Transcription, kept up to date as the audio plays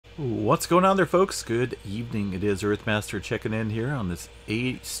What's going on there, folks? Good evening. It is Earthmaster checking in here on this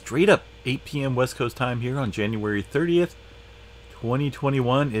straight up 8 p.m. West Coast time here on January 30th,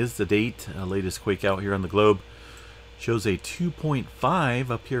 2021 is the date. Latest quake out here on the globe shows a 2.5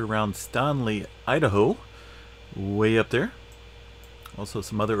 up here around Stanley, Idaho, way up there. Also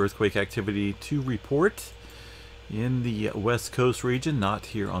some other earthquake activity to report in the West Coast region, not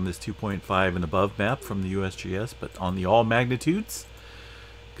here on this 2.5 and above map from the USGS, but on the all magnitudes.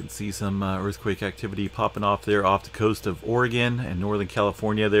 You can see some earthquake activity popping off there off the coast of Oregon and Northern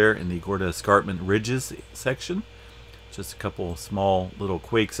California there in the Gorda Escarpment Ridges section. Just a couple small little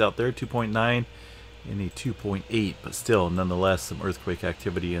quakes out there, 2.9 and a 2.8, but still nonetheless some earthquake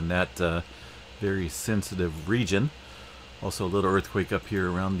activity in that very sensitive region. Also a little earthquake up here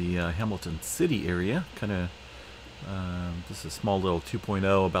around the Hamilton City area, kind of just a small little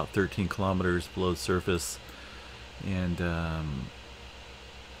 2.0 about 13 kilometers below the surface. And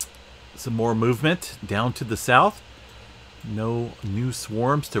some more movement down to the south. No new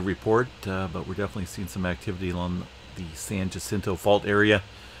swarms to report, but we're definitely seeing some activity along the San Jacinto Fault area,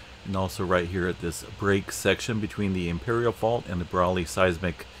 and also right here at this break section between the Imperial Fault and the Brawley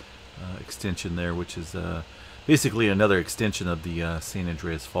seismic extension there, which is basically another extension of the San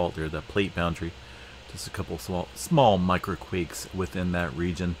Andreas Fault there, that plate boundary. Just a couple small microquakes within that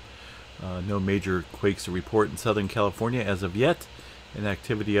region. No major quakes to report in Southern California as of yet. And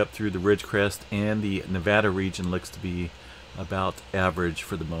activity up through the Ridgecrest and the Nevada region looks to be about average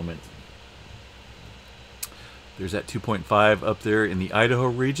for the moment. There's that 2.5 up there in the Idaho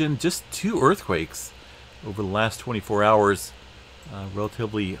region. Just 2 earthquakes over the last 24 hours.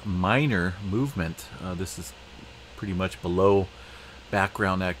 Relatively minor movement. This is pretty much below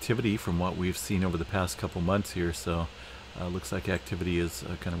background activity from what we've seen over the past couple months here. So looks like activity is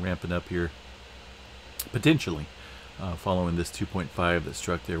kind of ramping up here potentially. Following this 2.5 that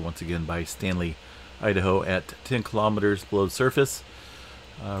struck there once again by Stanley, Idaho at 10 kilometers below the surface.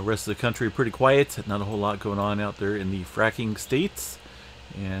 Rest of the country pretty quiet, not a whole lot going on out there in the fracking states.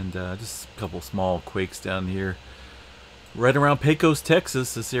 And just a couple small quakes down here. Right around Pecos,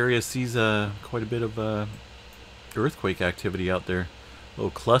 Texas, this area sees quite a bit of earthquake activity out there. Little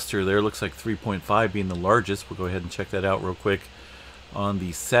cluster there, looks like 3.5 being the largest. We'll go ahead and check that out real quick on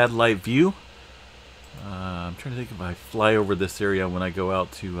the satellite view. I'm trying to think if I fly over this area when I go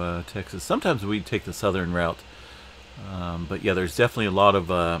out to Texas. Sometimes we take the southern route, but yeah, there's definitely a lot of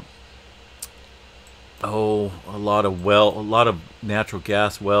a lot of natural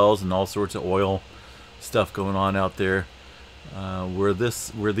gas wells and all sorts of oil stuff going on out there. Where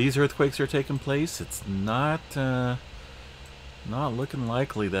these earthquakes are taking place, it's not looking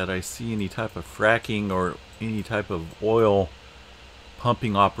likely that I see any type of fracking or any type of oil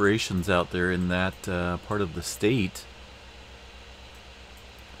pumping operations out there in that part of the state.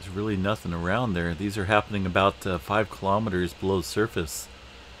 There's really nothing around there. These are happening about 5 kilometers below the surface.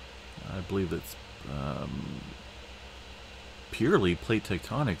 I believe it's purely plate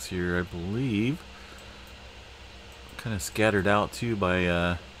tectonics here, I believe. Kind of scattered out too by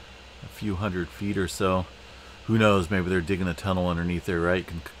a few hundred feet or so. Who knows, maybe they're digging a tunnel underneath there, right? You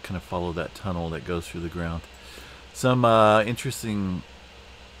can kind of follow that tunnel that goes through the ground. Some interesting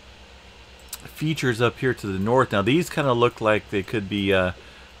features up here to the north. Now these kind of look like they could be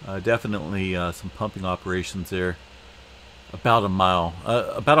definitely some pumping operations there. About a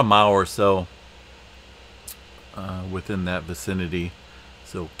mile or so within that vicinity.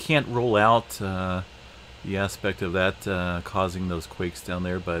 So can't rule out the aspect of that causing those quakes down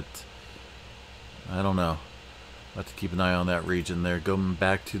there, but I don't know. I'll have to keep an eye on that region there. Going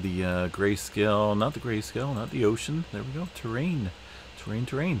back to the grayscale, not the ocean. There we go. Terrain.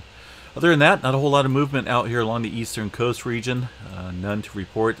 Other than that, not a whole lot of movement out here along the eastern coast region. None to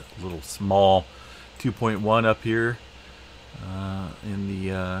report. A little small 2.1 up here in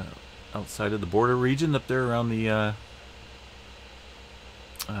the outside of the border region up there around the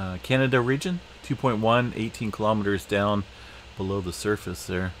Canada region. 2.1, 18 kilometers down below the surface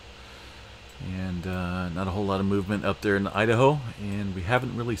there. And not a whole lot of movement up there in Idaho, and we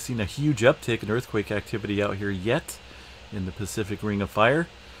haven't really seen a huge uptick in earthquake activity out here yet in the Pacific Ring of Fire.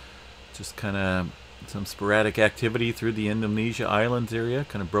 Just kind of some sporadic activity through the Indonesia Islands area,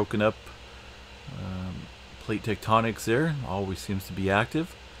 kind of broken up plate tectonics there. Always seems to be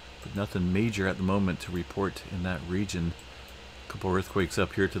active, but nothing major at the moment to report in that region. A couple earthquakes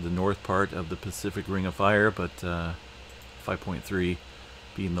up here to the north part of the Pacific Ring of Fire, but 5.3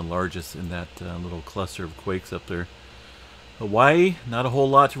 being the largest in that little cluster of quakes up there. Hawaii, not a whole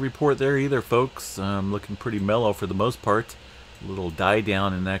lot to report there either, folks. Looking pretty mellow for the most part. A little die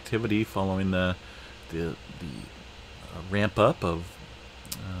down in activity following the ramp up of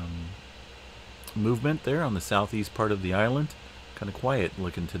movement there on the southeast part of the island. Kind of quiet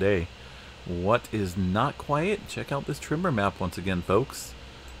looking today. What is not quiet? Check out this tremor map once again, folks.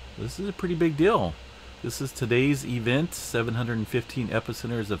 This is a pretty big deal. This is today's event, 715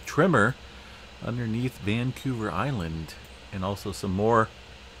 epicenters of tremor underneath Vancouver Island. And also some more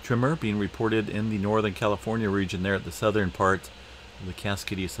tremor being reported in the Northern California region there at the southern part of the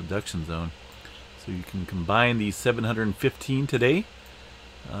Cascadia subduction zone. So you can combine these 715 today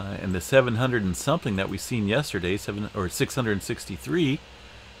and the 700 and something that we seen yesterday, 663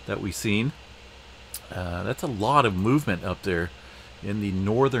 that we seen. That's a lot of movement up there in the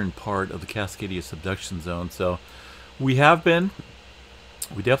northern part of the Cascadia subduction zone. So we definitely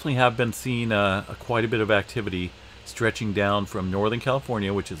have been seeing quite a bit of activity stretching down from Northern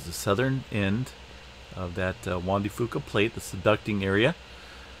California, which is the southern end of that Juan de Fuca plate, the subducting area,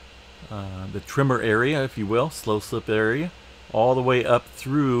 the tremor area, if you will, slow slip area, all the way up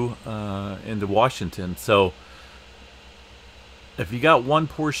through into Washington. So if you got one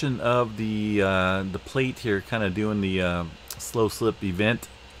portion of the plate here kind of doing the slow slip event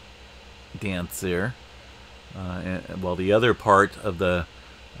dance there, while the other part of the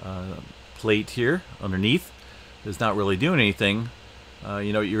plate here underneath is not really doing anything,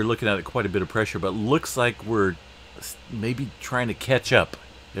 you know, you're looking at quite a bit of pressure, but looks like we're maybe trying to catch up,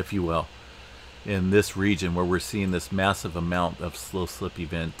 if you will, in this region where we're seeing this massive amount of slow slip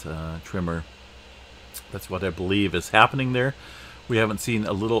event tremor. That's what I believe is happening there. We haven't seen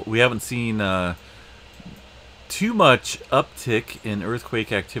too much uptick in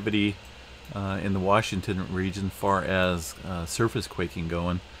earthquake activity in the Washington region, far as surface quaking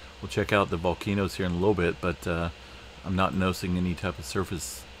going. We'll check out the volcanoes here in a little bit, but I'm not noticing any type of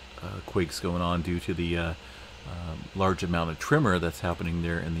surface quakes going on due to the large amount of tremor that's happening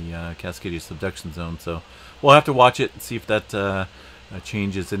there in the Cascadia subduction zone. So we'll have to watch it and see if that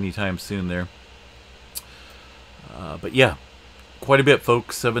changes anytime soon there. But yeah, quite a bit,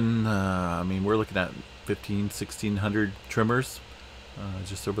 folks. I mean, we're looking at 1,600 tremors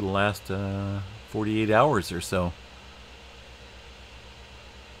just over the last 48 hours or so.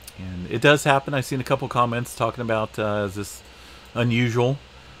 And it does happen. I've seen a couple comments talking about is this unusual.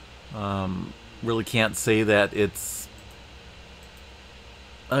 Really can't say that it's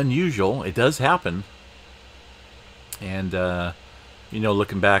unusual. It does happen. And you know,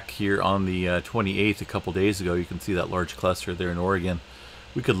 looking back here on the 28th, a couple days ago, you can see that large cluster there in Oregon.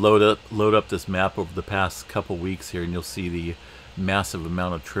 We could load up this map over the past couple weeks here, and you'll see the massive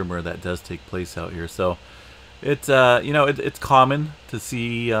amount of tremor that does take place out here. So it's you know, it's common to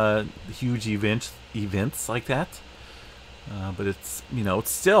see huge events like that, but it's, you know, it's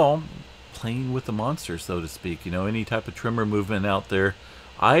still playing with the monster, so to speak. You know, any type of tremor movement out there,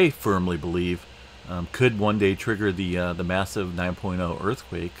 I firmly believe, could one day trigger the massive 9.0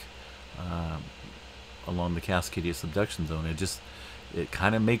 earthquake along the Cascadia subduction zone. It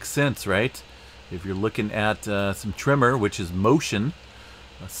kind of makes sense, right? If you're looking at some tremor, which is motion,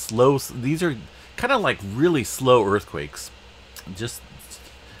 these are kind of like really slow earthquakes.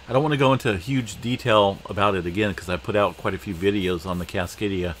 I don't want to go into huge detail about it again, because I put out quite a few videos on the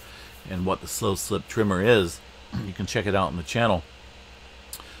Cascadia and what the slow slip tremor is. You can check it out on the channel.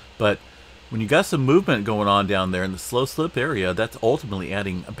 But when you got some movement going on down there in the slow slip area, that's ultimately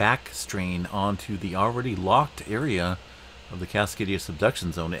adding a back strain onto the already locked area of the Cascadia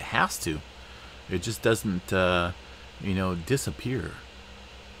subduction zone. It has to. It just doesn't, you know, disappear.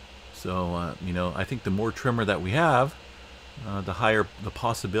 So, you know, I think the more tremor that we have, the higher the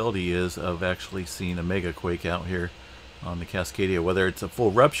possibility is of actually seeing a mega quake out here on the Cascadia. Whether it's a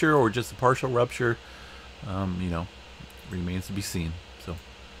full rupture or just a partial rupture, you know, remains to be seen. So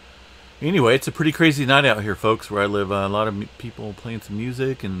anyway, it's a pretty crazy night out here, folks, where I live. A lot of people playing some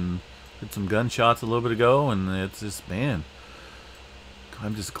music, and heard some gunshots a little bit ago, and it's just, man,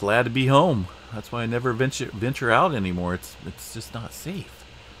 I'm just glad to be home. That's why I never venture out anymore. It's just not safe,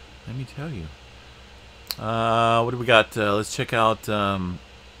 let me tell you. What do we got? Let's check out Mount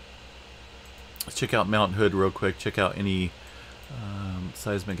Hood real quick. Check out any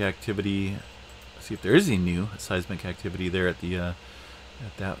seismic activity. See if there is any new seismic activity there at the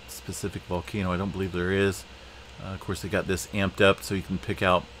at that specific volcano. I don't believe there is. Of course, they got this amped up so you can pick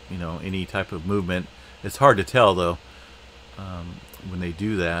out, you know, any type of movement. It's hard to tell though when they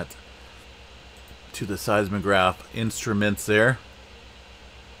do that to the seismograph instruments there.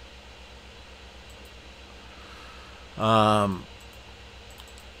 Let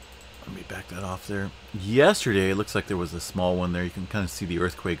me back that off there. Yesterday, it looks like there was a small one there. You can kind of see the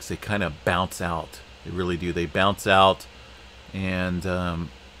earthquakes. They kind of bounce out. They really do. They bounce out, and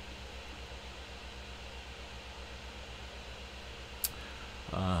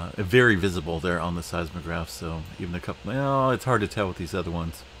Very visible there on the seismograph. So even a couple, well, it's hard to tell with these other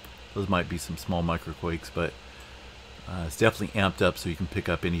ones. Those might be some small microquakes, but it's definitely amped up so you can pick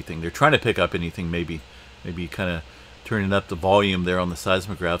up anything. They're trying to pick up anything, maybe kind of turning up the volume there on the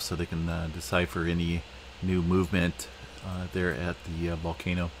seismograph so they can decipher any new movement there at the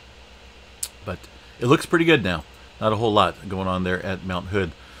volcano. But it looks pretty good now. Not a whole lot going on there at Mount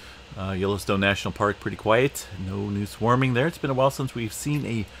Hood. Yellowstone National Park, pretty quiet. No new swarming there. It's been a while since we've seen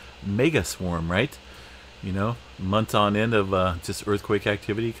a mega swarm, right? You know, months on end of just earthquake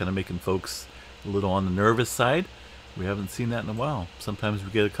activity, kind of making folks a little on the nervous side. We haven't seen that in a while. Sometimes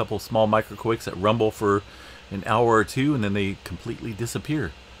we get a couple small microquakes that rumble for an hour or two, and then they completely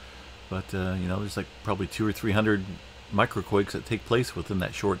disappear. But, you know, there's like probably 200 or 300 microquakes that take place within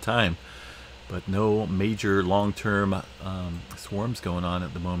that short time. But no major long-term swarms going on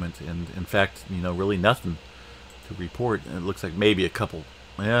at the moment. And in fact, you know, really nothing to report. It looks like maybe a couple.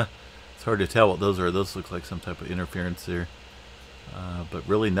 Yeah, it's hard to tell what those are. Those look like some type of interference there. But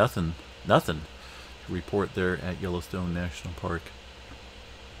really nothing to report there at Yellowstone National Park.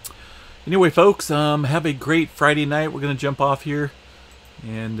 Anyway, folks, have a great Friday night. We're going to jump off here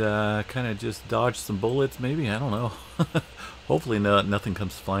and kind of just dodge some bullets, maybe. I don't know. Hopefully nothing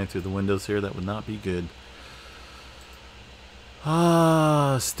comes flying through the windows here. That would not be good.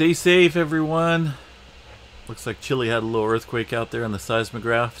 Stay safe, everyone. Looks like Chile had a little earthquake out there on the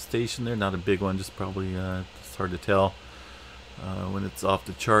seismograph station there. Not a big one, just probably it's hard to tell when it's off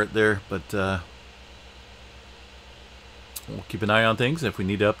the chart there. But we'll keep an eye on things. If we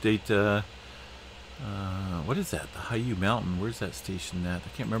need to update, what is that? The Hayu Mountain. Where's that station at? I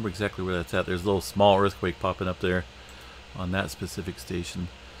can't remember exactly where that's at. There's a little small earthquake popping up there on that specific station.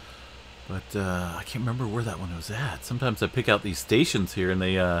 But I can't remember where that one was at. Sometimes I pick out these stations here and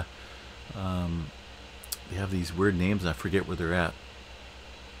they have these weird names and I forget where they're at.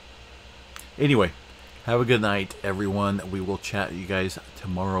 Anyway, have a good night, everyone. We will chat with you guys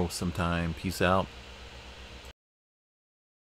tomorrow sometime. Peace out.